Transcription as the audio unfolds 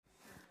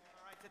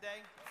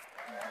today?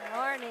 Good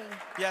morning.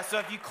 Yeah, so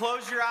if you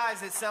close your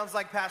eyes, it sounds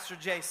like Pastor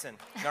Jason,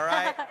 all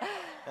right?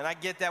 And I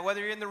get that.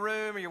 Whether you're in the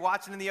room or you're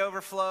watching in the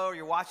overflow or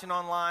you're watching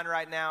online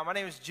right now, my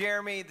name is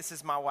Jeremy. This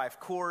is my wife,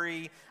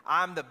 Corrie.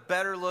 I'm the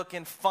better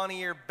looking,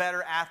 funnier,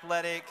 better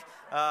athletic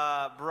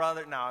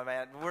brother. No,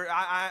 man,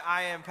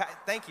 I am.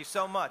 Thank you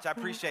so much. I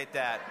appreciate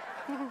that.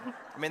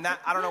 I mean,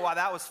 I don't know why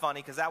that was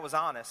funny because that was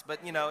honest. But,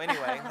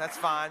 anyway, that's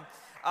fine.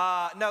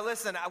 No,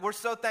 listen, we're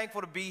so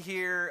thankful to be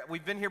here.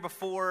 We've been here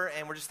before,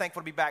 and we're just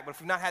thankful to be back. But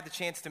if we've not had the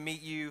chance to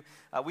meet you,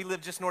 we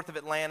live just north of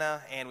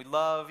Atlanta, and we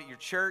love your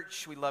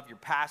church. We love your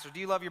pastors.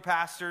 Do you love your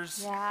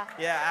pastors? Yeah.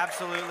 Yeah,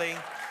 absolutely.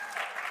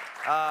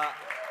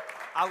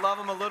 I love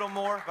them a little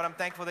more, but I'm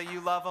thankful that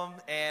you love them.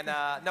 And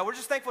no, we're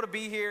just thankful to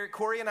be here.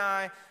 Corrie and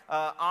I,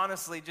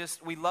 honestly,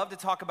 we love to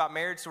talk about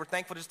marriage, so we're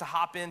thankful just to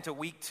hop into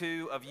week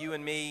 2 of You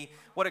and Me.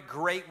 What a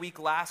great week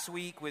last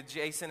week with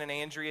Jason and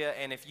Andrea.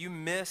 And if you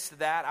missed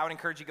that, I would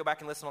encourage you to go back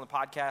and listen on the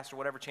podcast or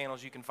whatever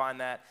channels you can find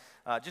that.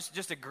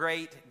 Just a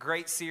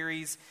great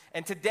series.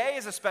 And today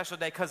is a special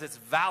day because it's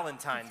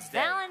Valentine's Day.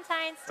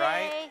 Valentine's Day.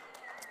 Right?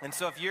 And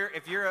so if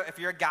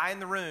you're a guy in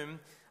the room,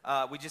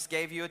 we just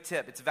gave you a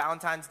tip. It's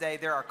Valentine's Day.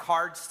 There are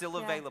cards still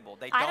available.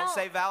 They don't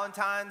say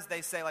Valentine's.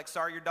 They say, like,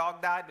 sorry your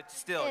dog died, but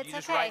still, you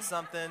just write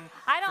something.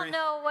 I don't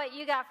know what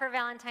you got for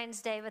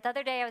Valentine's Day, but the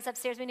other day I was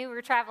upstairs. We knew we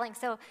were traveling,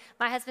 so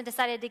my husband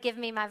decided to give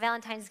me my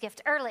Valentine's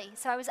gift early.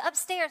 So I was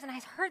upstairs, and I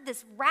heard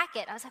this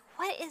racket. I was like,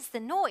 what is the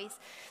noise?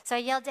 So I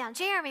yelled down,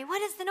 Jeremy,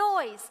 what is the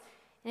noise?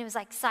 And it was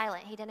like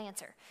silent. He didn't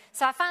answer.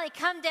 So I finally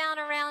come down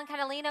around,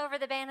 kind of lean over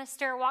the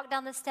banister, walk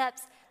down the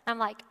steps. I'm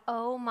like,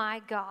 oh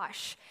my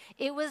gosh.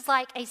 It was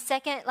like a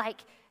second,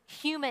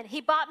 human.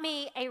 He bought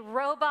me a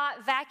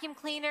robot vacuum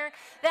cleaner.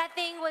 That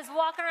thing was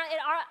walking around. It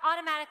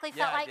automatically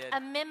felt like a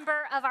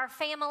member of our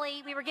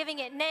family. We were giving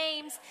it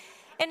names.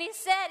 And he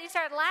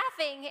started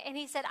laughing, and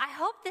he said, I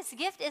hope this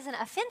gift isn't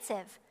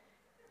offensive.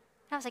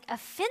 I was like,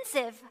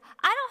 offensive?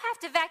 I don't have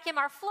to vacuum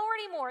our floor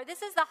anymore.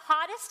 This is the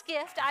hottest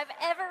gift I've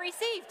ever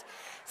received.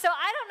 So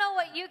I don't know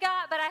what you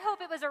got, but I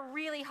hope it was a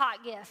really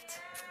hot gift.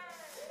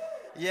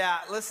 Yeah,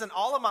 listen,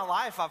 all of my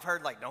life I've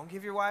heard, don't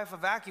give your wife a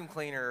vacuum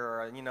cleaner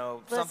or,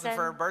 something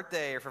for her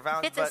birthday or for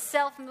Valentine's Day. If it's a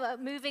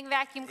self-moving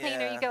vacuum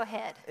cleaner, you go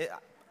ahead.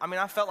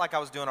 I felt like I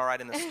was doing all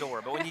right in the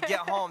store, but when you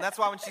get home, that's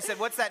why when she said,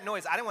 what's that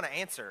noise? I didn't want to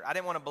answer. I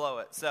didn't want to blow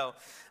it. So,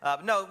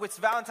 no, it's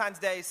Valentine's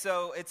Day,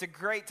 so it's a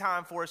great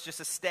time for us just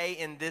to stay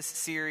in this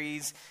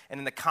series and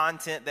in the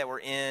content that we're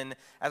in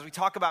as we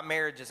talk about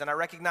marriages. And I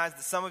recognize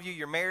that some of you,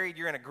 you're married,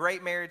 you're in a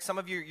great marriage. Some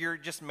of you, you're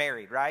just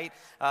married, right?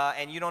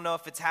 And you don't know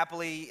if it's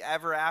happily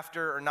ever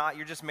after or not.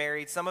 You're just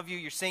married. Some of you,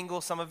 you're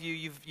single. Some of you,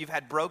 you've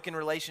had broken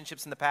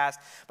relationships in the past.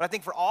 But I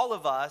think for all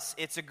of us,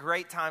 it's a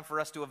great time for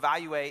us to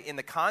evaluate in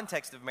the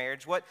context of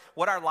marriage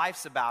what our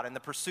life's about and the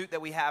pursuit that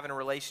we have in a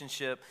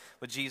relationship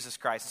with Jesus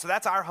Christ. So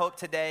that's our hope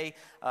today.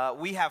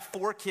 We have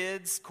 4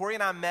 kids. Corrie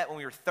and I met when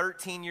we were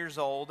 13 years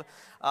old.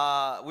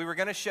 We were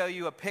going to show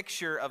you a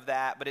picture of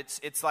that, but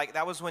it's like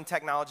that was when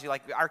technology,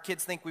 our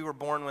kids think we were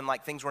born when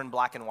things were in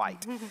black and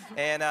white.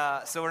 And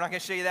so we're not going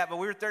to show you that, but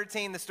we were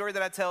 13. The story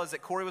that I tell is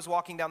that Corrie was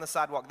walking down the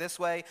sidewalk this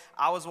way.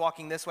 I was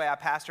walking this way. I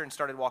passed her and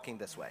started walking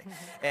this way.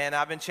 And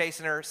I've been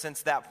chasing her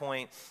since that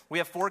point. We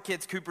have 4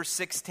 kids. Cooper's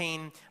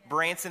 16.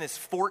 Branson is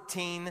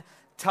 14.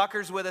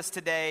 Tucker's with us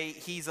today.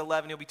 He's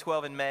 11. He'll be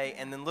 12 in May.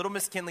 And then little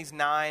Miss Kinley's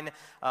 9,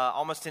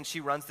 almost 10.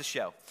 She runs the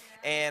show.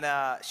 And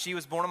she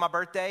was born on my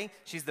birthday.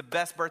 She's the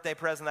best birthday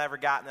present I ever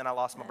got, and then I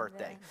lost my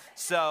birthday.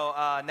 So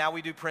now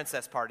we do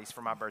princess parties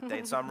for my birthday,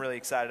 and so I'm really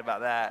excited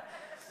about that.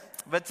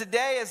 But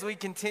today, as we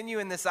continue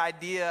in this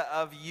idea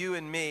of you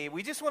and me,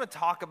 we just want to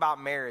talk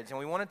about marriage, and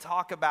we want to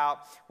talk about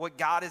what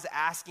God is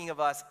asking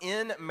of us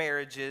in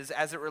marriages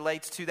as it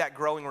relates to that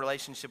growing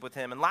relationship with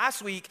Him. And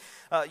last week,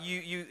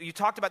 you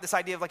talked about this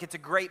idea of it's a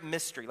great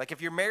mystery.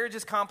 If your marriage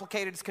is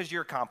complicated, it's because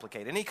you're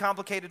complicated. Any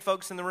complicated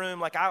folks in the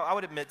room? I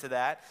would admit to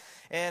that.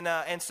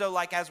 And so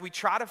as we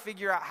try to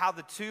figure out how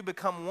the two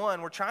become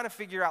one, we're trying to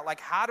figure out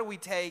how do we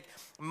take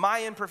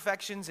my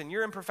imperfections and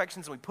your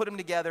imperfections and we put them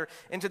together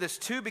into this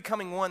two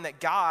becoming one that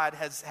God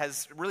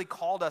has really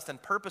called us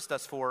and purposed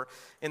us for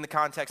in the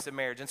context of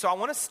marriage. And so I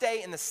want to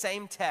stay in the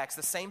same text,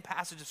 the same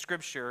passage of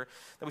Scripture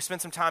that we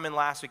spent some time in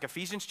last week,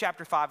 Ephesians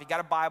chapter 5. You got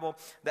a Bible,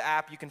 the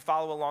app, you can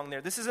follow along there.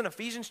 This is in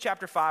Ephesians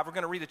chapter 5. We're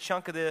going to read a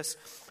chunk of this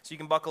so you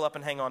can buckle up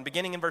and hang on,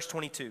 beginning in verse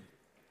 22.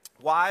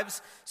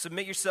 Wives,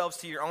 submit yourselves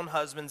to your own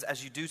husbands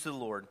as you do to the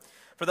Lord.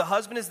 For the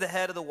husband is the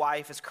head of the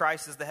wife, as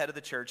Christ is the head of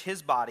the church,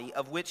 his body,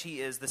 of which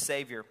he is the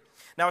Savior.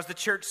 Now, as the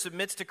church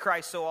submits to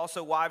Christ, so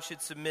also wives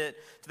should submit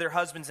to their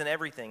husbands in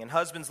everything. And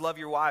husbands, love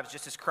your wives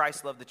just as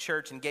Christ loved the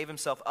church and gave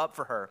himself up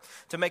for her,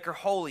 to make her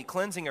holy,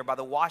 cleansing her by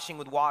the washing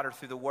with water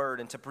through the word,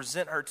 and to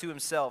present her to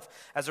himself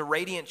as a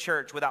radiant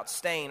church without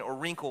stain or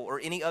wrinkle or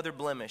any other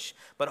blemish,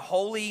 but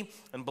holy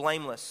and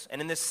blameless.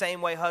 And in this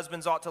same way,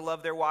 husbands ought to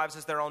love their wives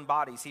as their own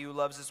bodies. He who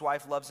loves his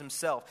wife loves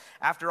himself.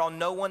 After all,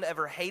 no one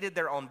ever hated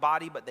their own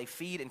body, but they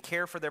feed and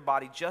care for their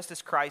body just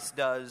as Christ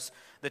does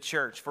the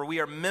church. For we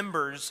are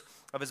members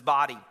of his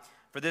body.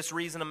 For this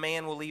reason, a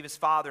man will leave his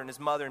father and his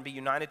mother and be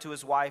united to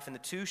his wife, and the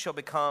two shall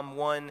become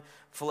one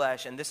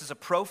flesh. And this is a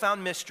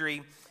profound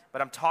mystery,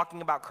 but I'm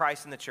talking about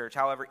Christ and the church.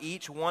 However,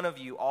 each one of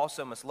you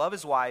also must love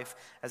his wife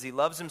as he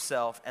loves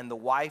himself, and the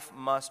wife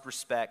must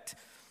respect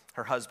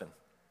her husband.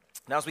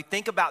 Now, as we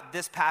think about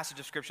this passage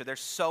of Scripture,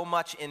 there's so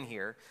much in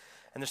here,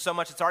 and there's so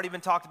much that's already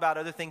been talked about,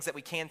 other things that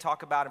we can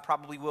talk about and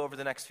probably will over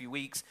the next few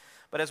weeks.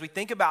 But as we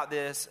think about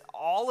this,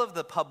 all of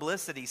the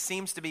publicity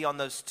seems to be on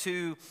those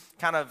two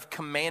kind of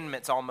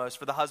commandments almost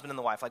for the husband and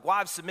the wife. Like,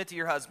 wives, submit to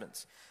your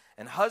husbands.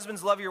 And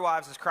husbands, love your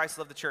wives as Christ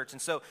loved the church.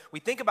 And so we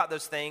think about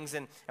those things,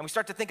 and we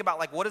start to think about,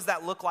 like, what does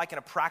that look like in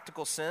a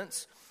practical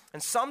sense?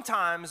 And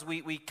sometimes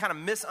we kind of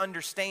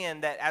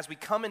misunderstand that as we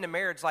come into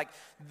marriage, like,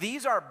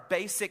 these are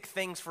basic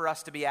things for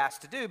us to be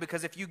asked to do,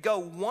 because if you go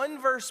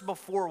one verse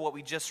before what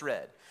we just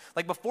read,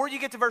 like before you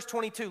get to verse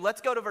 22,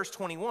 let's go to verse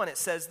 21. It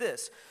says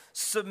this: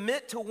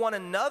 submit to one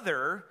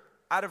another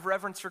out of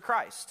reverence for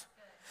Christ.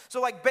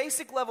 So like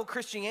basic level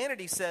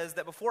Christianity says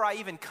that before I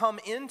even come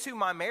into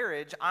my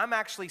marriage, I'm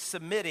actually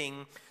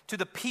submitting to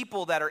the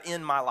people that are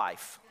in my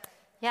life.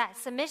 Yeah,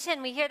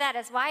 submission, we hear that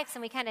as wives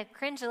and we kind of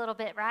cringe a little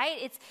bit, right?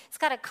 It's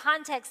got a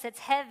context that's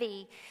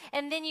heavy.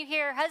 And then you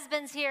hear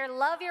husbands here,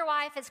 love your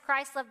wife as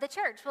Christ loved the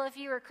church. Well, if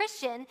you were a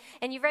Christian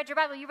and you've read your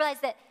Bible, you realize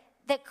that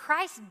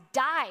Christ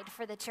died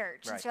for the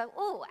church. Right. And so you're like,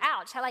 ooh,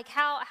 ouch.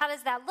 How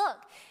does that look?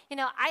 You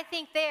know, I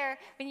think there,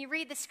 when you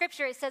read the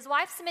scripture, it says,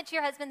 wives, submit to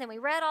your husband. Then we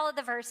read all of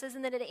the verses.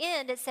 And then at the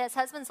end, it says,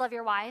 husbands, love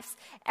your wives,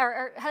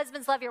 or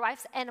husbands, love your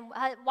wives, and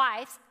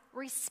wives,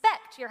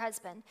 respect your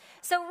husband.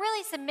 So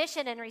really,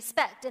 submission and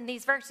respect in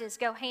these verses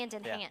go hand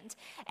in hand.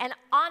 And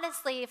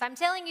honestly, if I'm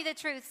telling you the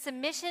truth,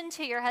 submission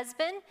to your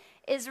husband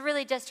is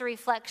really just a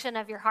reflection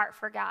of your heart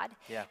for God.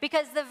 Yeah.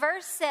 Because the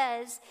verse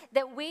says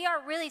that we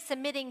are really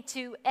submitting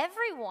to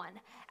everyone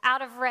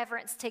out of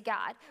reverence to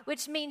God,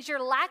 which means your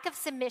lack of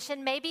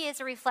submission maybe is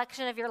a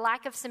reflection of your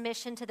lack of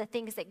submission to the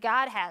things that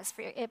God has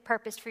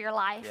purposed for your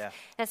life,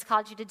 has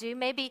called you to do.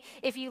 Maybe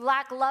if you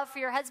lack love for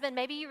your husband,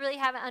 maybe you really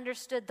haven't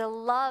understood the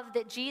love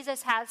that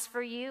Jesus has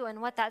for you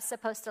and what that's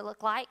supposed to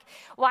look like.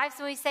 Wives,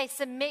 when we say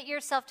submit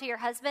yourself to your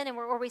husband, and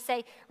where we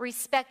say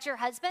respect your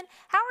husband,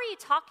 how are you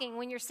talking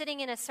when you're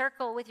sitting in a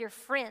circle with your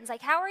friends?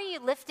 Like, how are you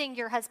lifting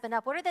your husband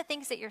up? What are the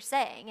things that you're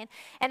saying?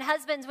 And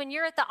husbands, when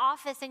you're at the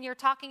office and you're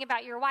talking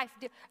about your wife,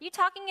 are you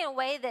talking in a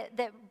way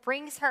that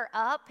brings her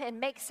up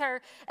and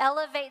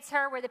elevates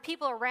her, where the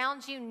people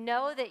around you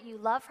know that you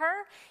love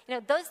her? You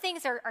know, those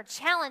things are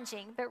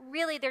challenging, but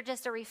really they're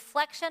just a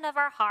reflection of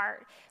our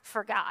heart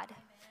for God.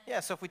 Yeah,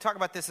 so if we talk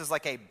about this as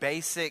like a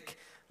basic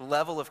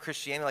level of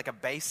Christianity, like a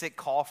basic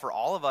call for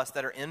all of us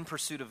that are in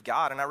pursuit of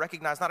God. And I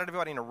recognize not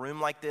everybody in a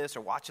room like this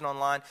or watching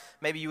online,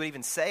 maybe you would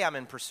even say I'm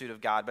in pursuit of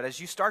God. But as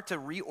you start to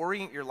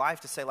reorient your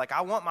life to say, like,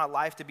 I want my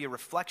life to be a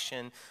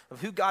reflection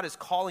of who God is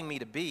calling me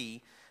to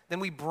be, then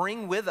we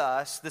bring with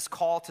us this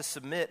call to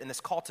submit and this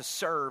call to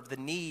serve the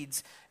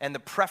needs and the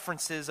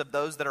preferences of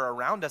those that are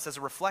around us as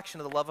a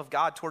reflection of the love of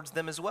God towards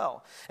them as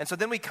well. And so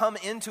then we come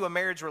into a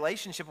marriage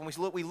relationship and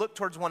we look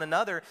towards one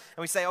another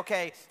and we say,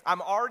 okay,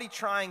 I'm already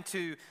trying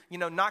to,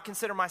 not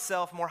consider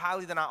myself more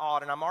highly than I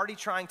ought, and I'm already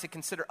trying to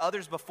consider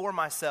others before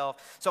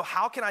myself. So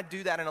how can I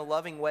do that in a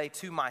loving way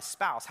to my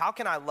spouse? How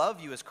can I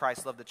love you as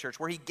Christ loved the church,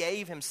 where he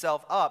gave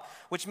himself up,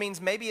 which means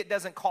maybe it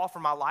doesn't call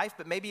for my life,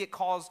 but maybe it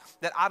calls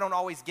that I don't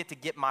always get to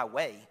get my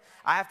way.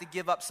 I have to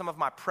give up some of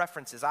my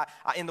preferences.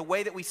 In the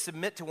way that we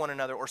submit to one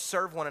another or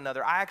serve one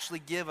another, I actually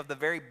give of the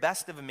very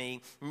best of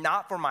me,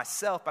 not for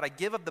myself, but I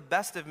give of the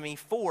best of me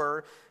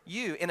for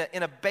you.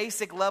 In a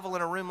basic level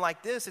in a room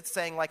like this, it's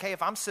saying like, hey,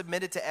 if I'm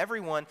submitted to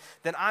everyone,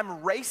 then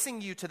I'm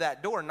racing you to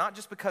that door, not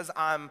just because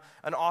I'm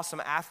an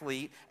awesome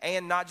athlete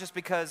and not just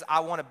because I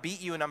want to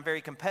beat you and I'm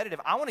very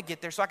competitive. I want to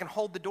get there so I can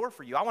hold the door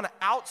for you. I want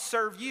to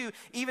outserve you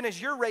even as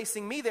you're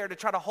racing me there to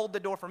try to hold the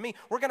door for me.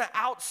 We're going to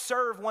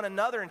outserve one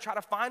another and try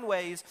to find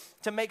ways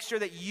to make sure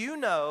that you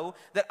know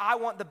that I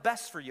want the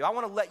best for you. I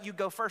want to let you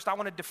go first. I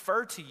want to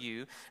defer to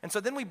you. And so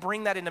then we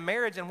bring that into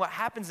marriage, and what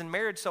happens in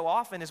marriage so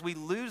often is we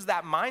lose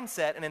that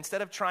mindset, and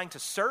instead of trying to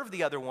serve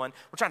the other one,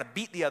 we're trying to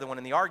beat the other one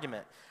in the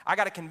argument. I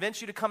got to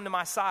convince you to come to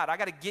my side. I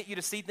got to get you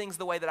to see things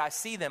the way that I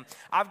see them.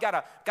 I've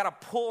got to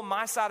pull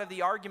my side of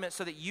the argument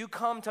so that you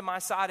come to my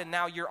side and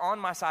now you're on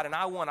my side and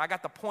I won. I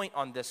got the point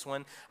on this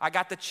one. I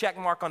got the check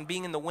mark on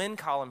being in the win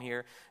column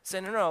here. So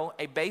no,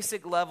 a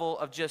basic level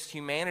of just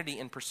humanity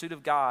in pursuit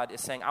of God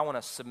is saying I want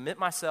to submit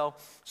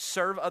myself,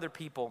 serve other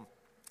people,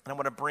 and I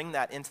want to bring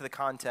that into the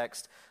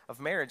context of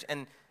marriage.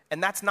 And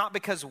that's not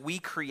because we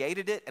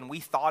created it and we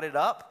thought it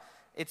up.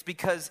 It's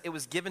because it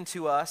was given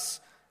to us.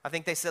 I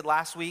think they said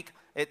last week,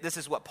 this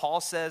is what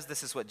Paul says,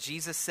 this is what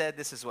Jesus said,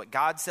 this is what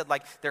God said.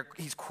 Like,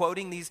 he's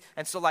quoting these.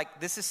 And so, like,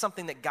 this is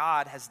something that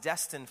God has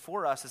destined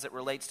for us as it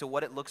relates to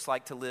what it looks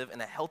like to live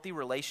in a healthy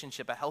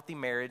relationship, a healthy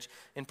marriage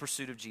in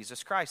pursuit of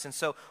Jesus Christ. And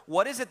so,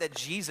 what is it that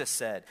Jesus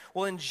said?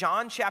 Well, in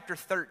John chapter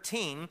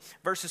 13,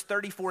 verses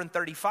 34 and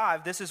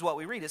 35, this is what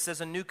we read. It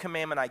says, "A new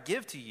commandment I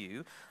give to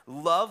you,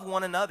 love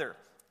one another.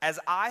 As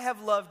I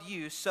have loved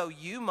you, so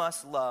you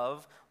must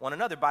love one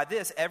another. By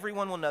this,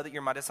 everyone will know that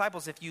you're my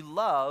disciples if you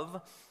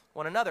love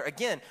one another.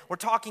 Again, we're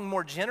talking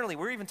more generally.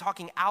 We're even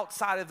talking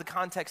outside of the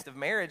context of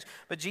marriage.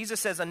 But Jesus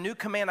says, a new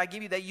command I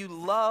give you, that you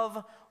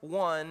love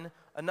one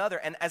another.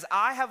 And as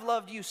I have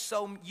loved you,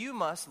 so you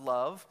must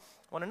love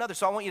one another.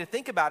 So I want you to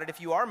think about it. If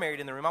you are married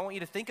in the room, I want you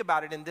to think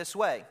about it in this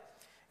way.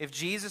 If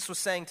Jesus was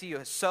saying to you,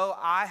 so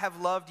I have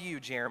loved you,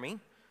 Jeremy,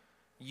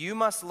 you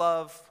must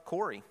love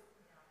Corrie.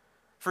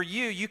 For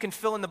you, you can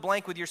fill in the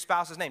blank with your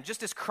spouse's name.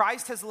 Just as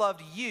Christ has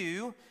loved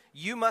you,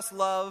 you must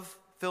love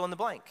fill in the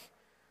blank.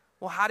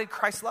 Well, how did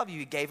Christ love you?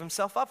 He gave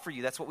himself up for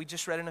you. That's what we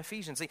just read in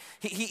Ephesians.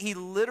 He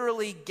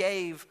literally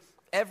gave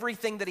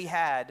everything that he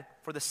had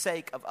for the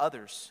sake of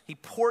others. He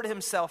poured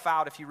himself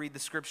out, if you read the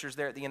scriptures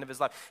there at the end of his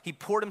life. He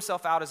poured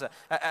himself out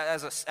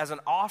as an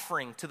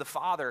offering to the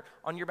Father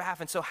on your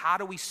behalf. And so how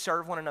do we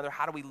serve one another?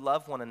 How do we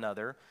love one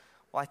another?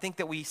 Well, I think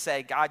that we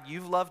say, God,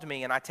 you've loved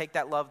me, and I take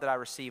that love that I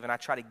receive, and I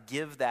try to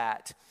give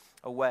that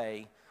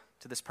away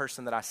to this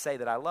person that I say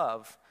that I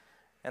love.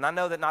 And I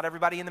know that not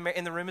everybody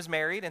in the room is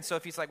married, and so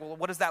if he's like, well,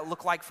 what does that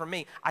look like for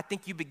me? I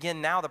think you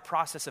begin now the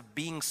process of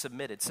being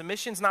submitted.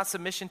 Submission's not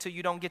submission till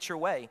you don't get your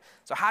way.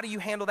 So how do you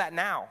handle that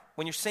now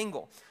when you're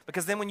single?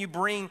 Because then when you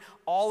bring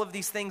all of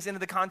these things into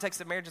the context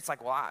of marriage, it's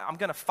like, well, I'm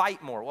going to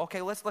fight more. Well,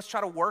 okay, let's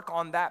try to work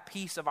on that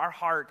piece of our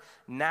heart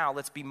now.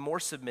 Let's be more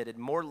submitted,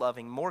 more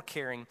loving, more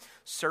caring,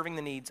 serving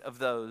the needs of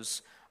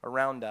those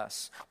around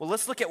us. Well,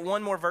 let's look at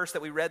one more verse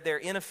that we read there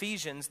in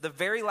Ephesians, the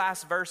very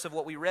last verse of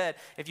what we read.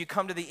 If you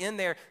come to the end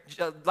there,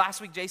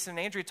 last week Jason and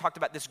Andrea talked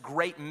about this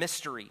great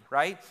mystery,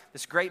 right?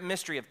 This great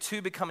mystery of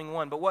two becoming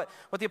one. But what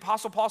the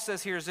Apostle Paul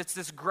says here is it's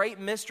this great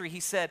mystery.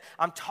 He said,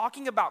 I'm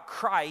talking about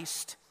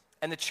Christ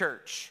and the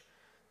church.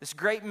 This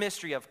great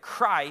mystery of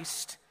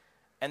Christ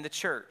and the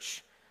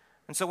church.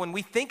 And so when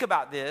we think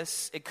about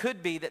this, it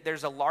could be that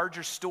there's a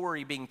larger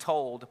story being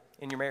told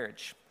in your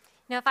marriage.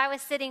 Now, if I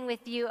was sitting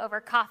with you over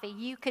coffee,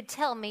 you could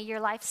tell me your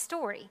life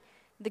story,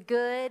 the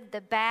good, the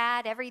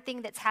bad,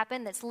 everything that's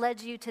happened that's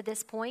led you to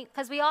this point,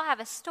 because we all have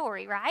a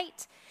story,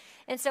 right?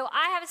 And so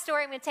I have a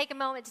story. I'm going to take a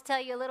moment to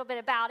tell you a little bit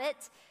about it.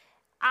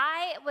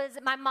 I was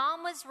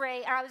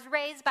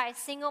raised by a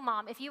single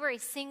mom. If you were a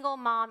single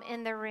mom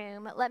in the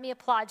room, let me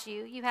applaud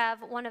you. You have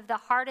one of the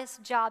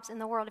hardest jobs in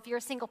the world. If you're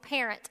a single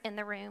parent in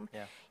the room,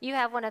 you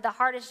have one of the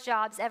hardest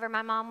jobs ever.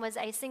 My mom was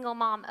a single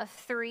mom of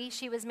 3.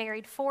 She was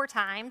married 4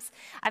 times.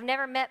 I've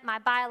never met my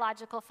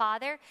biological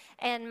father,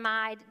 and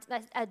my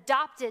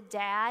adopted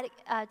dad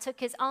took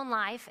his own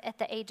life at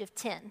the age of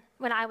 10,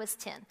 when I was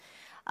 10.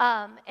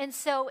 And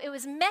so it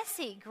was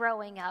messy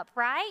growing up,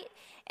 right?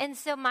 And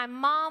so my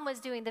mom was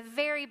doing the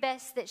very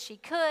best that she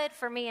could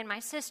for me and my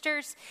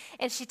sisters.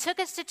 And she took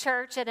us to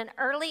church at an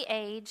early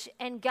age,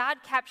 and God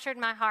captured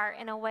my heart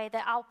in a way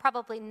that I'll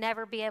probably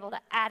never be able to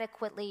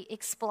adequately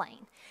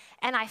explain.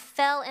 And I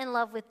fell in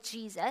love with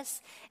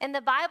Jesus. And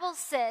the Bible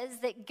says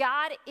that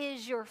God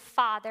is your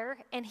father,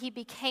 and he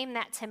became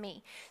that to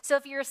me. So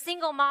if you're a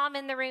single mom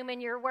in the room and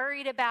you're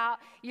worried about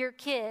your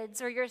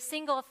kids, or you're a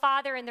single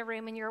father in the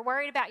room and you're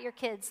worried about your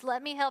kids,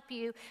 let me help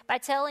you by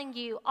telling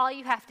you all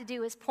you have to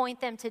do is point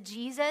them to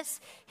Jesus.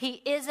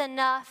 He is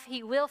enough.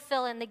 He will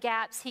fill in the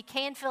gaps. He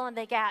can fill in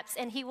the gaps,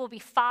 and he will be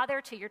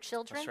father to your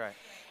children. That's right.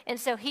 And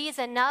so he's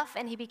enough,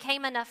 and he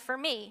became enough for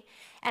me.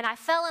 And I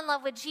fell in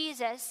love with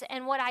Jesus,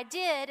 and what I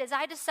did is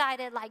I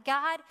decided, like,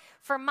 God,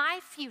 for my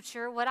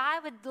future, what I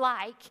would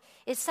like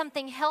is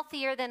something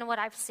healthier than what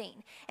I've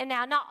seen. And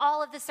now, not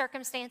all of the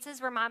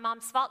circumstances were my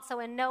mom's fault,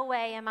 so in no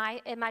way am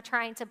I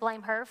trying to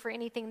blame her for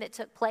anything that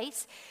took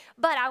place.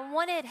 But I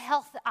wanted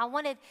health. I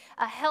wanted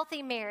a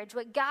healthy marriage,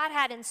 what God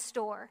had in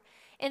store.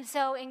 And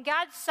so in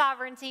God's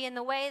sovereignty, in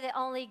the way that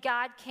only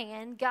God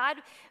can, God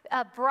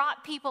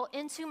brought people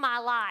into my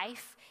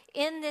life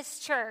in this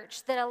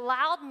church that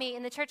allowed me,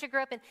 in the church I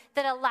grew up in,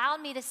 that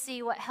allowed me to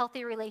see what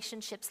healthy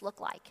relationships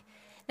look like.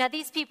 Now,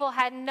 these people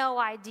had no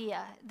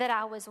idea that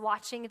I was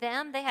watching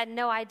them. They had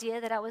no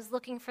idea that I was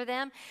looking for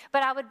them.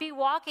 But I would be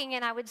walking,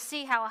 and I would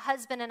see how a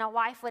husband and a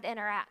wife would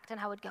interact. And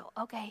I would go,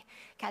 okay,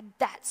 God,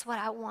 that's what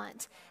I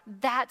want.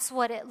 That's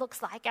what it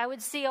looks like. I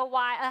would see a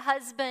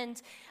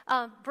husband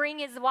bring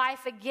his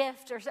wife a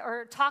gift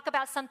or talk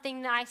about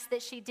something nice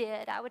that she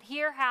did. I would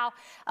hear how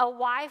a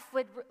wife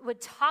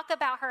would talk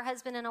about her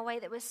husband in a way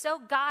that was so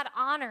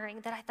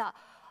God-honoring that I thought,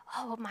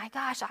 oh, my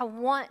gosh, I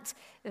want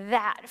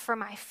that for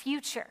my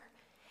future.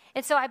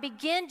 And so I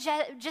began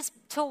just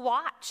to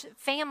watch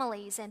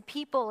families and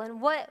people and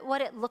what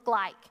it looked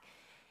like.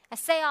 I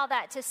say all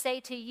that to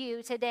say to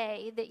you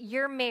today that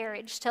your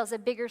marriage tells a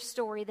bigger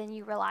story than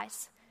you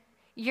realize.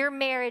 Your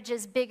marriage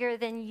is bigger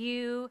than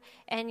you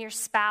and your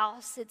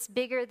spouse. It's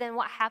bigger than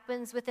what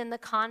happens within the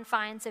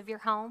confines of your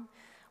home.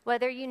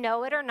 Whether you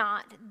know it or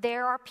not,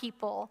 there are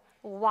people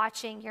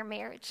watching your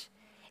marriage.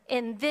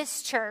 In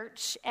this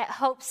church at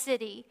Hope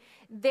City,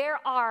 there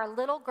are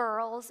little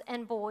girls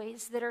and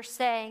boys that are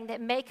saying that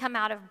may come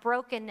out of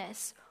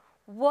brokenness,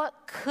 what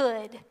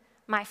could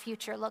my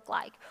future look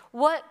like?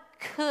 What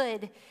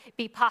could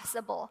be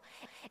possible.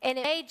 And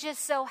it may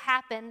just so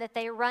happen that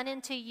they run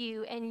into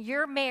you and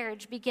your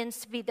marriage begins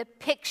to be the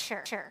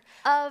picture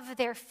of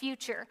their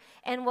future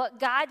and what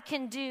God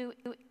can do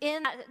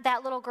in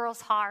that little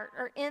girl's heart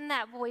or in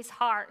that boy's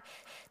heart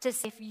to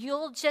say, if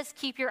you'll just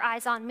keep your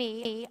eyes on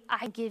me,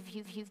 I give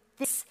you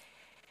this.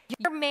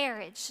 Your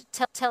marriage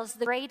tells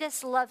the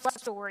greatest love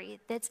story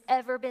that's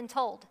ever been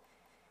told.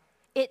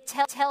 It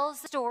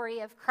tells the story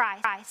of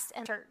Christ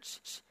and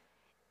church.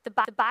 The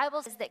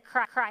Bible says that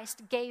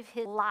Christ gave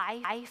his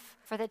life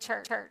for the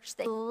church.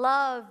 That he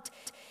loved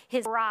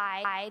his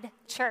bride,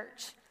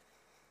 church.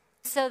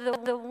 So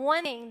the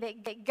one thing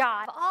that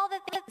God, all the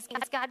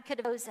things God could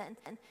have chosen,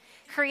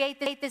 create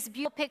this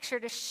beautiful picture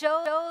to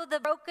show the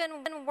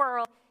broken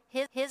world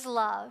his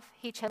love,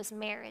 he chose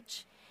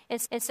marriage.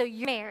 And so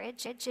your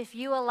marriage, if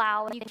you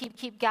allow and you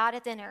keep God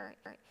at the center,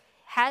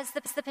 has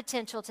the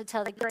potential to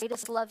tell the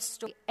greatest love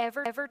story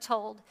ever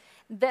told,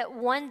 that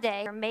one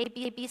day there may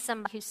be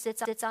somebody who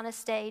sits on a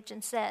stage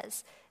and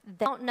says,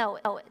 they don't know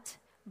it,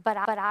 but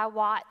I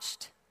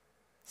watched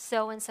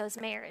so-and-so's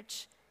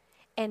marriage.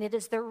 And it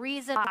is the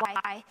reason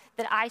why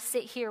that I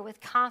sit here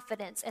with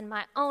confidence in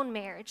my own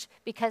marriage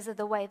because of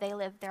the way they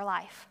lived their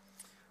life.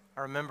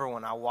 I remember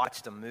when I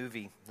watched a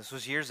movie, this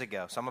was years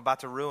ago, so I'm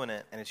about to ruin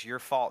it, and it's your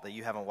fault that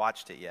you haven't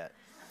watched it yet.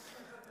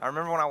 I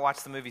remember when I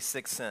watched the movie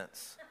Sixth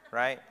Sense,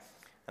 right?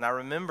 And I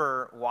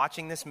remember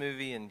watching this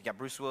movie, and you got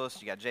Bruce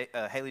Willis, you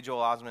got Haley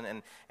Joel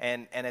Osment,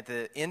 and at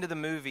the end of the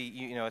movie,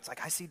 you know, it's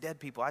like, I see dead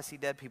people,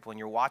 and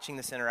you're watching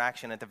this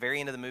interaction. At the very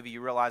end of the movie,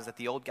 you realize that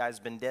the old guy's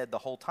been dead the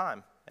whole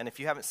time. And if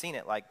you haven't seen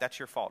it, like, that's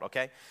your fault,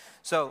 okay?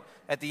 So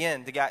at the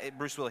end, the guy,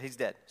 Bruce Willis, he's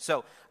dead.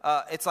 So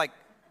it's like,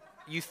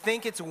 you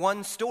think it's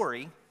one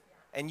story,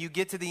 and you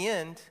get to the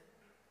end,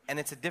 and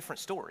it's a different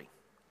story.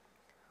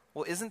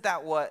 Well, isn't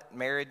that what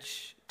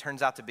marriage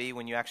turns out to be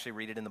when you actually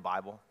read it in the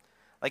Bible?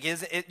 Like,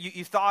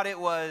 you thought it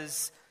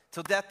was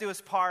till death do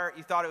us part.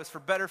 You thought it was for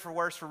better, for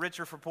worse, for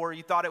richer, for poorer.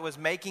 You thought it was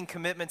making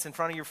commitments in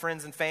front of your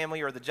friends and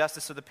family, or the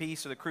justice of the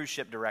peace, or the cruise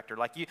ship director.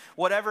 Like,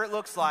 whatever it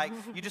looks like,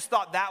 you just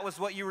thought that was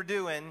what you were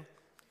doing.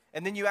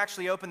 And then you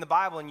actually open the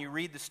Bible and you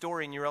read the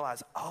story and you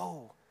realize,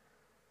 oh,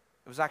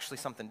 it was actually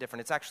something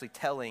different. It's actually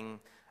telling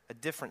a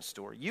different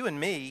story. You and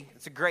Me,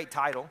 it's a great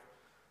title.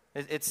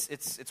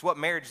 It's what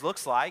marriage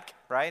looks like,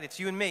 right? It's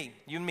you and me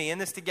in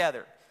this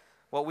together.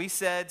 What we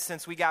said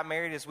since we got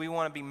married is we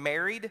want to be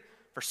married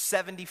for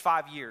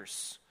 75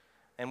 years.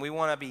 And we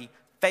want to be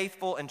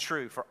faithful and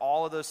true for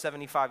all of those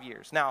 75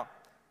 years. Now,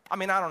 I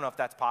mean, I don't know if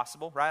that's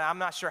possible, right? I'm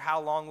not sure how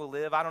long we'll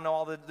live. I don't know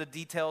all the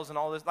details and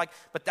all this.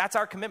 But that's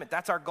our commitment.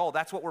 That's our goal.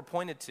 That's what we're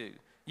pointed to.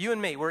 You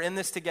and me, we're in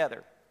this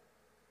together.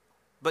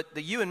 But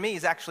the you and me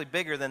is actually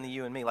bigger than the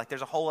you and me. Like,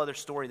 there's a whole other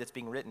story that's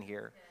being written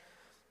here.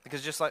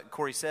 Because just like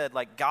Corrie said,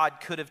 like, God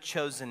could have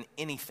chosen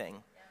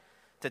anything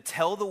to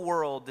tell the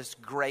world this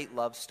great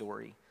love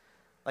story.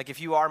 Like, if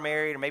you are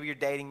married, or maybe you're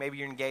dating, maybe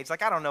you're engaged,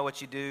 like, I don't know what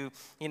you do.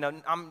 You know,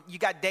 you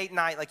got date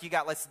night, like, you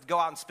got let's go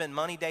out and spend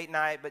money date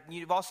night, but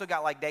you've also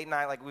got, like, date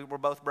night, like, we're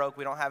both broke,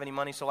 we don't have any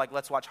money, so, like,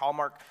 let's watch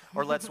Hallmark,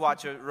 or let's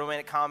watch a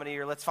romantic comedy,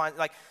 or let's find,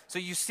 like, so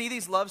you see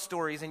these love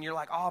stories, and you're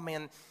like, oh,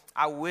 man,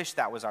 I wish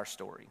that was our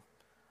story.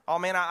 Oh,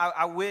 man,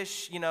 I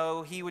wish, you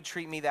know, he would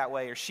treat me that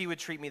way, or she would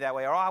treat me that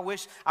way. Or, oh,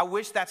 I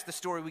wish that's the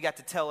story we got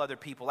to tell other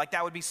people. Like,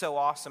 that would be so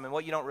awesome. And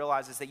what you don't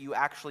realize is that you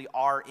actually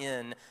are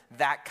in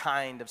that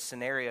kind of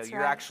scenario. That's You're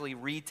right. Actually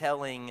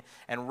retelling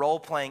and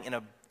role-playing in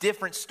a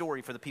different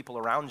story for the people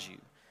around you.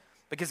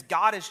 Because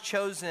God has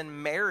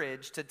chosen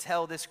marriage to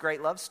tell this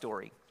great love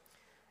story.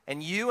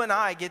 And you and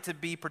I get to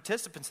be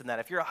participants in that.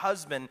 If you're a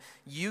husband,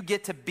 you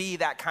get to be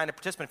that kind of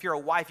participant. If you're a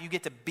wife, you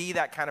get to be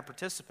that kind of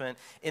participant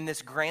in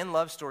this grand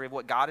love story of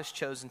what God has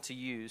chosen to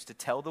use to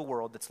tell the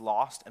world that's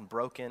lost and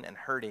broken and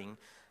hurting,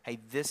 hey,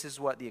 this is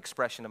what the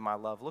expression of my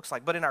love looks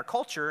like. But in our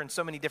culture, in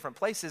so many different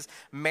places,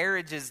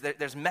 marriage is,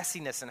 there's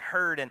messiness and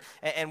hurt.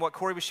 And what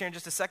Corrie was sharing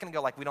just a second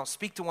ago, like, we don't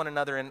speak to one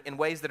another in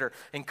ways that are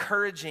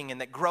encouraging and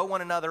that grow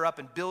one another up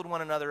and build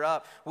one another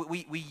up.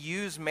 We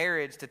use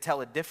marriage to tell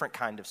a different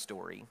kind of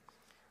story.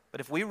 But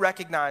if we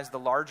recognize the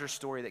larger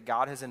story that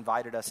God has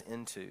invited us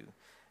into,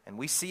 and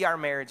we see our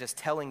marriage as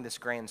telling this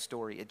grand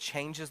story, it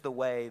changes the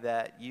way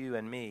that you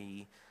and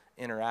me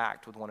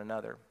interact with one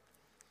another.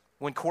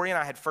 When Corrie and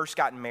I had first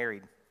gotten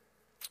married,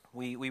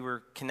 we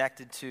were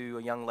connected to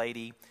a young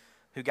lady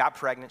who got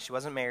pregnant. She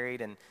wasn't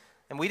married, and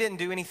we didn't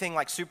do anything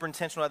like super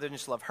intentional other than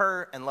just love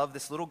her and love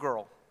this little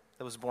girl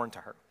that was born to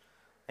her.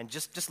 And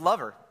just love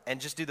her and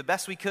just do the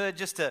best we could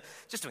just to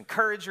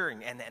encourage her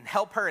and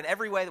help her in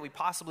every way that we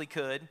possibly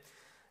could.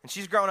 And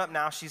she's grown up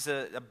now. She's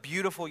a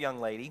beautiful young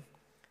lady.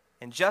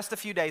 And just a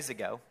few days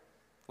ago,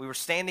 we were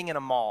standing in a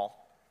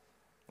mall,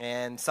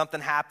 and something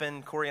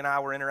happened. Corrie and I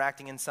were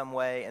interacting in some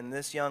way, and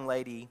this young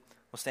lady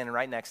was standing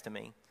right next to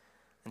me.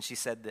 And she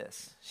said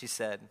this. She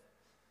said,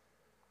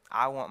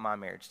 I want my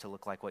marriage to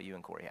look like what you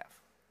and Corrie have.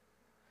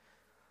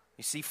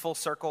 You see full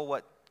circle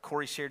what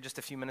Corrie shared just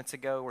a few minutes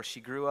ago, where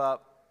she grew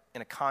up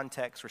in a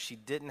context where she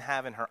didn't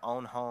have in her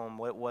own home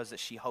what it was that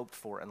she hoped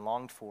for and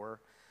longed for.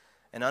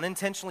 And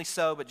unintentionally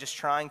so, but just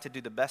trying to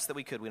do the best that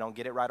we could. We don't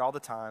get it right all the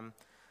time.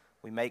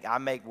 I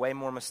make way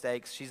more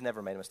mistakes. She's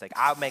never made a mistake.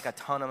 I make a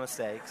ton of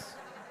mistakes,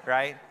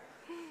 right?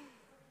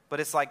 But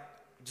it's like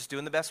just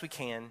doing the best we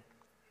can.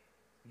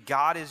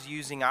 God is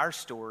using our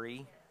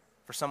story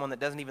for someone that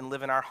doesn't even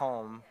live in our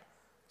home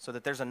so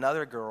that there's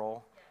another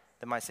girl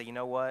that might say, you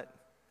know what?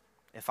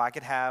 If I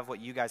could have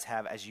what you guys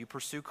have as you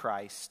pursue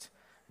Christ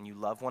and you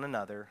love one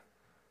another,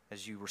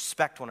 as you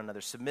respect one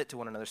another, submit to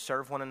one another,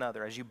 serve one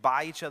another, as you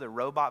buy each other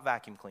robot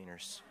vacuum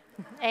cleaners.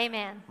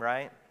 Amen.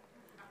 Right?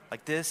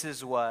 Like this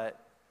is what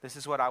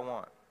I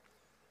want.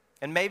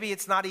 And maybe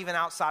it's not even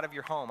outside of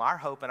your home. Our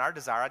hope and our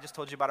desire, I just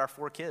told you about our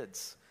 4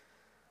 kids.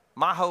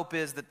 My hope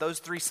is that those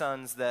 3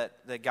 sons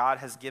that God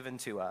has given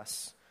to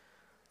us,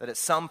 that at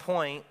some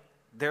point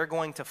they're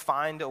going to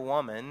find a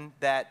woman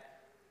that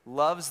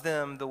loves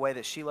them the way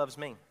that she loves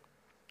me.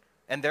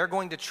 And they're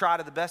going to try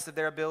to the best of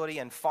their ability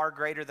and far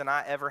greater than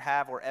I ever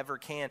have or ever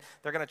can.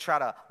 They're going to try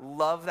to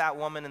love that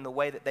woman in the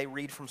way that they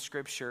read from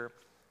Scripture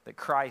that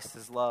Christ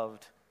has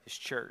loved his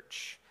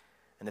church.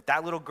 And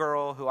that little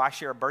girl who I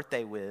share a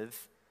birthday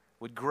with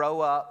would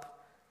grow up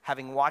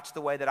having watched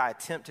the way that I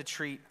attempt to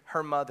treat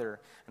her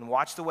mother and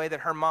watch the way that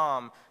her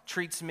mom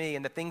treats me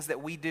and the things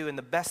that we do and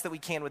the best that we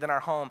can within our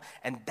home.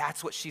 And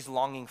that's what she's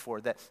longing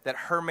for, that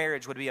her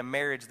marriage would be a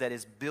marriage that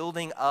is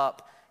building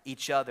up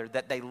each other,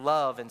 that they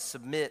love and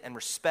submit and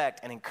respect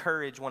and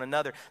encourage one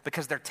another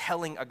because they're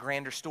telling a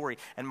grander story.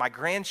 And my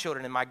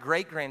grandchildren and my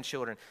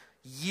great-grandchildren,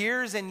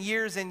 years and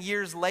years and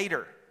years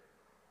later,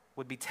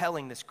 would be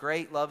telling this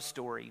great love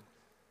story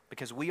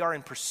because we are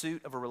in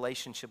pursuit of a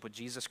relationship with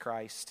Jesus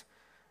Christ,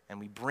 and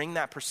we bring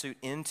that pursuit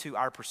into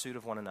our pursuit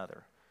of one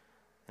another.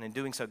 And in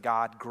doing so,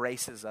 God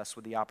graces us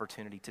with the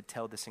opportunity to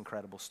tell this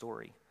incredible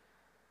story.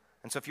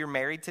 And so if you're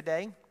married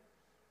today,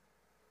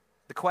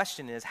 the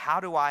question is, how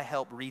do I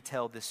help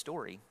retell this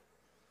story?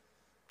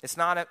 It's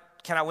not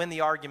can I win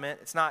the argument?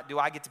 It's not, do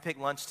I get to pick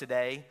lunch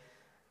today?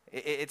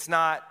 It's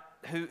not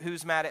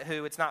who's mad at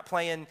who. It's not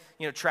playing,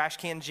 trash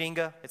can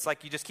Jenga. It's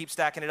like you just keep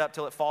stacking it up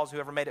till it falls.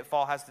 Whoever made it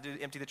fall has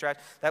to empty the trash.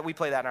 We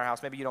play that in our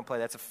house. Maybe you don't play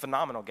that. It's a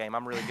phenomenal game.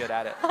 I'm really good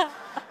at it.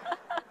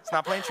 It's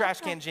not playing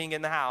trash can Jenga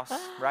in the house,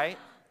 right?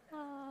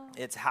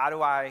 It's how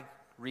do I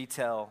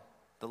retell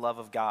the love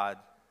of God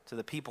to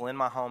the people in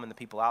my home and the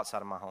people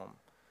outside of my home?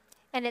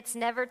 And it's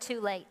never too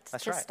late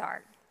to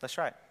start. That's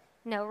right.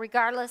 No,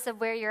 regardless of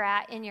where you're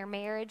at in your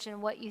marriage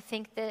and what you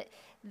think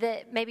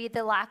that maybe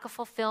the lack of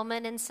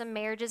fulfillment in some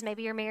marriages,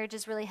 maybe your marriage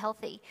is really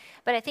healthy.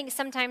 But I think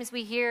sometimes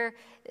we hear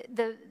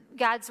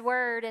God's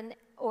word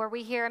or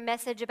we hear a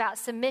message about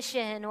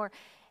submission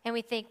and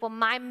we think, well,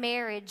 my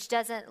marriage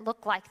doesn't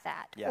look like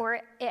that. Yeah.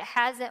 Or it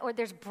hasn't, or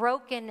there's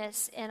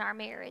brokenness in our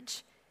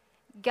marriage.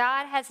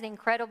 God has an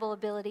incredible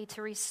ability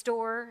to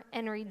restore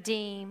and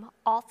redeem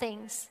all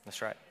things.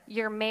 That's right.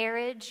 Your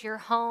marriage, your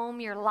home,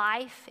 your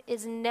life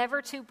is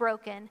never too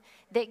broken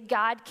that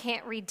God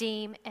can't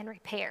redeem and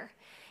repair.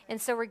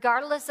 And so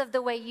regardless of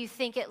the way you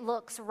think it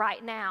looks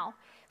right now,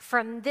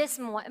 from this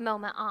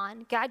moment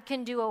on, God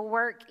can do a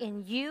work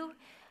in you.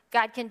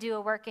 God can do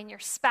a work in your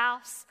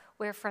spouse,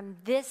 where from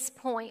this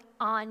point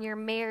on, your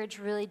marriage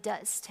really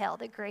does tell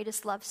the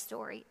greatest love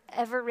story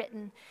ever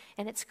written,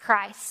 and it's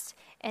Christ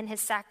and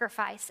his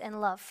sacrifice and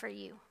love for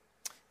you.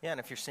 Yeah, and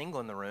if you're single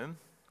in the room,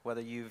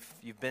 whether you've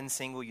been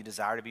single, you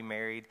desire to be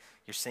married,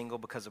 you're single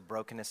because of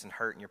brokenness and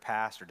hurt in your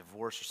past or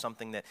divorce or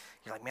something that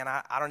you're like, man,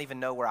 I don't even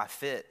know where I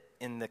fit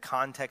in the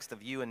context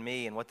of you and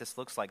me and what this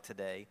looks like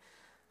today.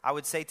 I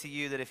would say to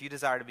you that if you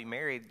desire to be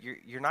married,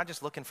 you're not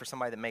just looking for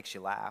somebody that makes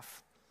you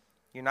laugh.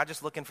 You're not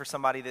just looking for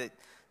somebody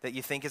that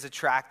you think is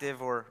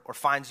attractive or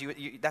finds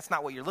you. That's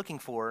not what you're looking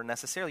for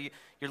necessarily.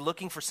 You're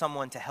looking for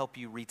someone to help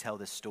you retell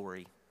this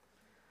story.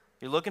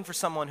 You're looking for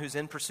someone who's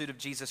in pursuit of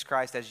Jesus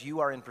Christ as you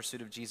are in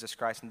pursuit of Jesus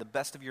Christ. And the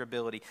best of your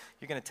ability,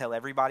 you're going to tell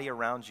everybody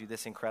around you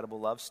this incredible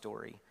love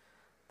story.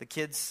 The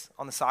kids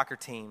on the soccer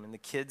team and the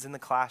kids in the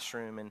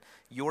classroom and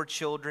your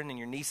children and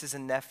your nieces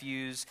and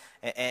nephews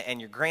and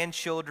your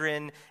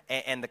grandchildren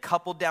and the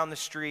couple down the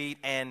street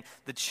and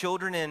the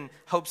children in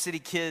Hope City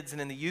Kids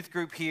and in the youth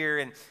group here.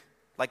 And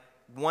like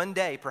one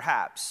day,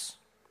 perhaps,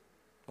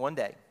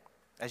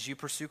 as you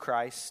pursue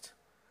Christ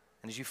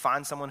and as you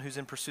find someone who's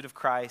in pursuit of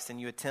Christ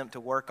and you attempt to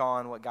work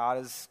on what God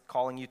is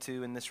calling you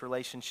to in this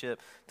relationship,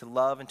 to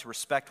love and to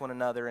respect one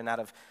another and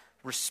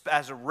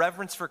as a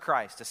reverence for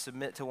Christ, to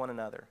submit to one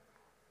another.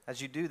 As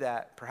you do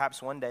that,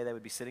 perhaps one day they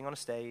would be sitting on a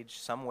stage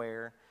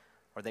somewhere,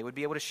 or they would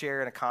be able to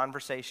share in a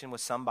conversation with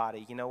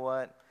somebody, you know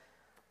what,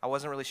 I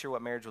wasn't really sure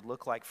what marriage would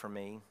look like for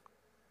me,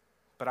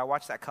 but I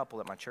watched that couple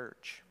at my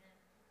church.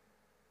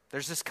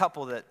 There's this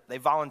couple that they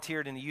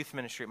volunteered in the youth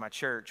ministry at my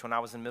church when I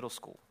was in middle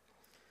school.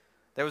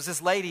 There was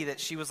this lady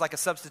that she was like a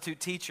substitute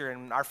teacher,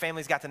 and our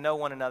families got to know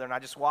one another, and I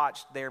just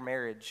watched their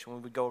marriage when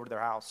we would go over to their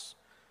house.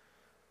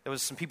 There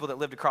was some people that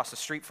lived across the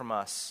street from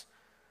us.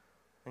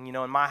 And,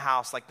 in my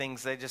house, like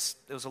things, it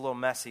was a little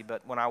messy.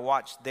 But when I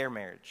watched their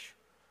marriage,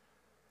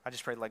 I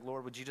just prayed, like,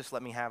 Lord, would you just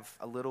let me have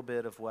a little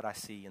bit of what I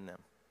see in them?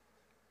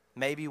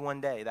 Maybe one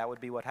day that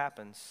would be what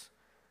happens.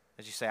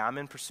 As you say, I'm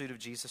in pursuit of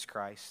Jesus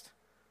Christ.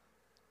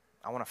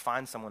 I want to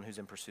find someone who's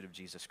in pursuit of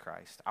Jesus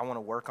Christ. I want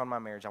to work on my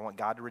marriage. I want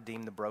God to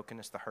redeem the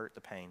brokenness, the hurt,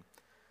 the pain.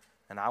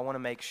 And I want to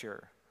make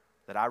sure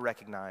that I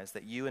recognize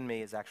that you and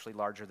me is actually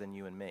larger than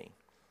you and me.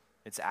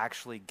 It's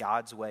actually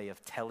God's way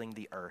of telling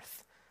the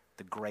earth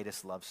the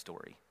greatest love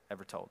story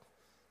ever told.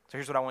 So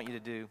here's what I want you to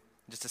do.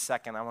 In just a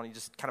second, I want you to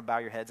just kind of bow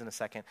your heads in a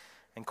second.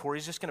 And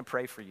Corrie's just going to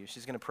pray for you.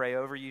 She's going to pray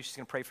over you. She's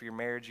going to pray for your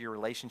marriage, your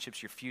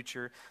relationships, your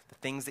future, the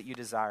things that you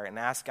desire, and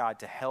ask God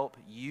to help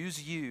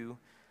use you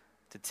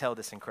to tell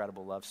this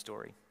incredible love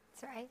story.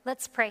 That's right.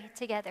 Let's pray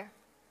together.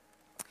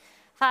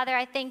 Father,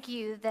 I thank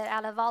you that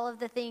out of all of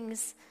the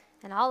things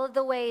and all of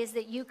the ways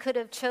that you could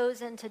have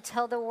chosen to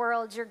tell the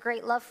world your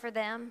great love for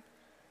them,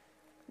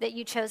 that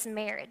you chose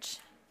marriage.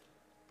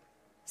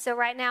 So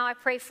right now I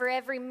pray for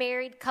every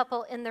married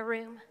couple in the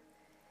room,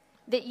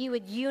 that you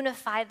would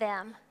unify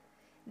them,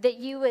 that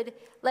you would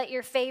let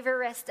your favor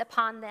rest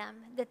upon them,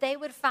 that they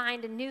would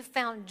find a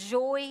newfound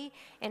joy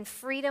and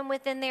freedom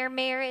within their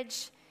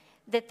marriage,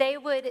 that they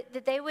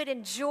would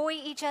enjoy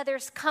each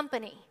other's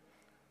company,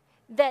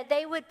 that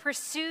they would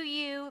pursue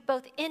you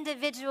both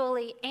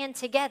individually and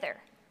together,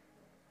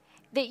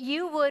 that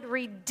you would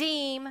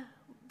redeem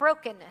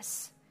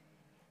brokenness,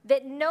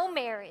 that no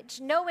marriage,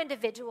 no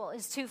individual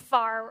is too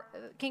far,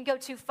 can go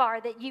too far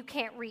that you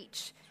can't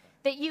reach,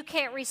 that you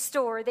can't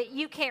restore, that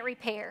you can't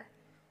repair.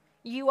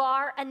 You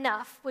are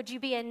enough. Would you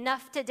be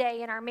enough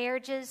today in our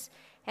marriages,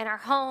 in our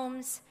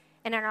homes,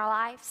 and in our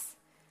lives?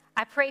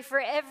 I pray for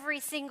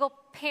every single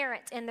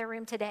parent in the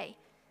room today,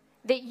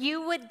 that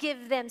you would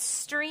give them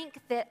strength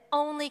that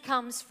only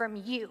comes from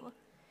you,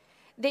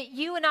 that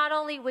you not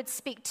only would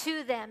speak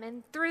to them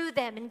and through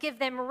them and give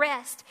them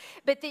rest,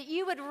 but that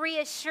you would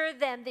reassure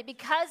them that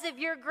because of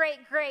your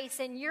great grace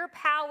and your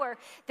power,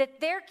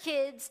 that their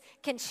kids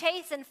can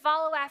chase and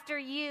follow after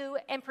you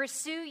and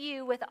pursue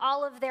you with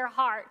all of their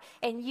heart,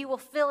 and you will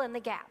fill in the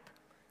gap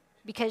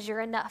because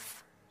you're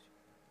enough.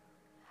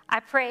 I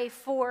pray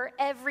for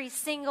every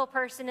single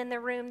person in the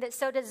room that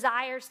so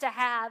desires to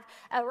have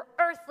an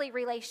earthly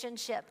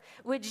relationship.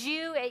 Would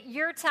you, at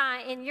your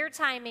time, in your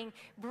timing,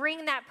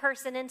 bring that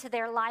person into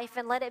their life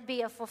and let it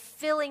be a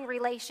fulfilling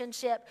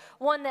relationship,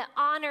 one that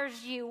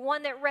honors you,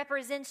 one that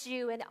represents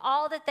you in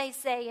all that they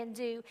say and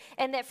do,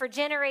 and that for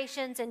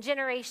generations and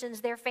generations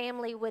their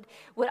family would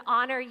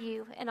honor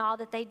you in all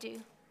that they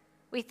do.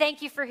 We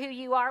thank you for who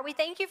you are. We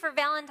thank you for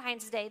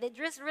Valentine's Day. That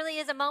just really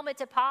is a moment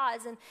to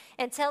pause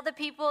and tell the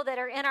people that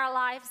are in our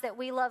lives that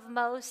we love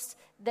most,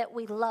 that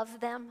we love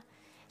them.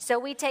 So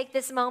we take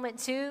this moment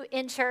too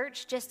in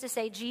church just to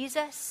say,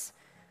 Jesus,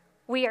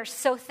 we are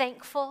so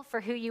thankful for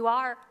who you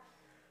are.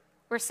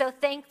 We're so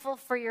thankful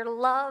for your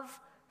love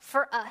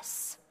for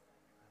us.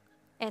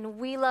 And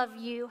we love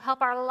you.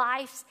 Help our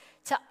lives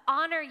to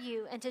honor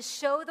you and to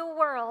show the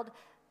world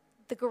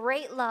the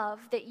great love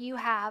that you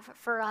have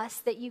for us,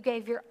 that you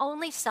gave your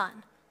only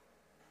son.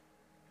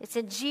 It's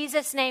in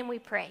Jesus' name we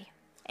pray.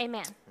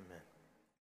 Amen. Amen.